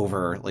putting it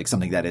over like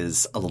something that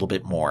is a little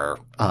bit more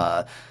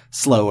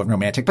slow and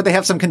romantic. But they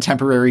have some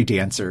contemporary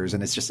dancers,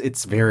 and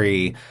it's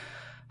very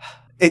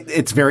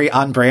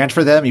on brand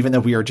for them, even though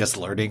we are just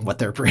learning what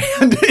their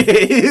brand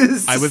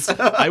is. I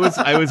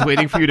was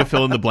waiting for you to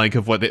fill in the blank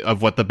of what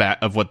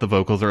the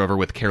vocals are over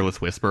with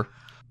Careless Whisper.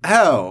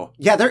 Oh,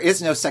 yeah, there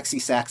is no sexy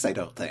sax, I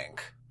don't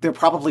think. There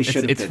probably should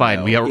have been. It's fine.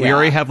 No. We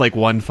already have like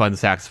one fun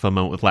saxophone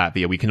moment with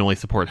Latvia. We can only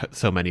support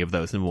so many of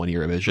those in one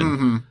Eurovision.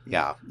 Mm-hmm.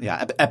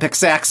 Yeah. Epic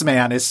Sax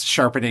Man is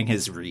sharpening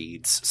his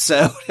reeds.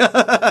 So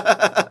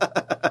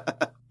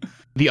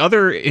the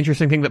other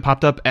interesting thing that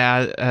popped up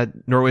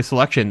at Norway's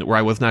selection, where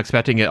I was not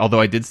expecting it, although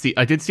I did see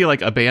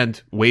like a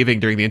band waving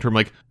during the intro. I'm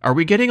like, are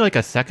we getting like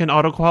a second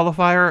auto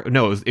qualifier?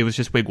 No, it was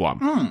just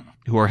Wigwam,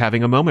 who are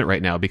having a moment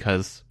right now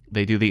because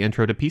they do the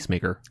intro to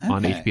Peacemaker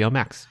on HBO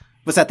Max.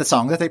 Was that the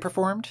song that they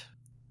performed?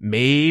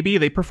 Maybe.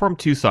 They performed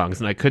 2 songs,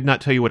 and I could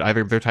not tell you what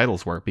either of their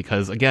titles were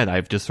because, again,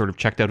 I've just sort of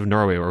checked out of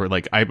Norway, or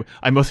like I'm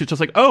mostly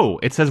just like, oh,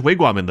 it says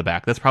Wigwam in the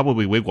back. That's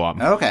probably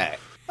Wigwam. Okay.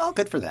 Well,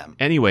 good for them.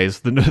 Anyways,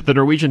 the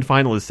Norwegian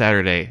final is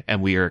Saturday,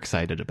 and we are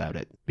excited about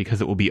it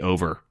because it will be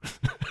over.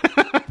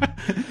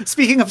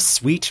 Speaking of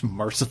sweet,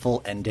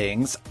 merciful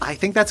endings, I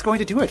think that's going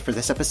to do it for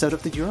this episode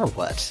of the Euro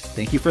What.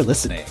 Thank you for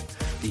listening.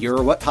 The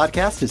Euro What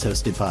podcast is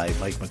hosted by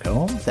Mike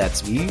McComb,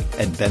 that's me,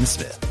 and Ben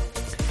Smith.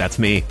 That's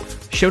me.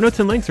 Show notes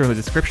and links are in the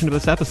description of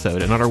this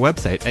episode and on our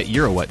website at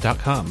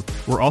Eurowhat.com.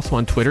 We're also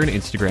on Twitter and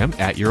Instagram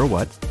at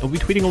Eurowhat. We'll be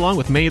tweeting along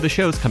with many of the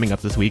shows coming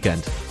up this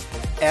weekend.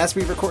 As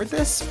we record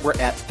this, we're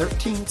at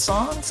 13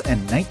 songs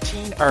and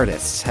 19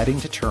 artists heading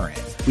to Turin.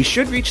 We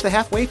should reach the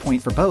halfway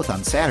point for both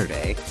on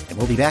Saturday, and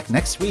we'll be back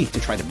next week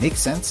to try to make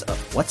sense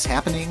of what's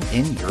happening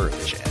in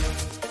Eurovision.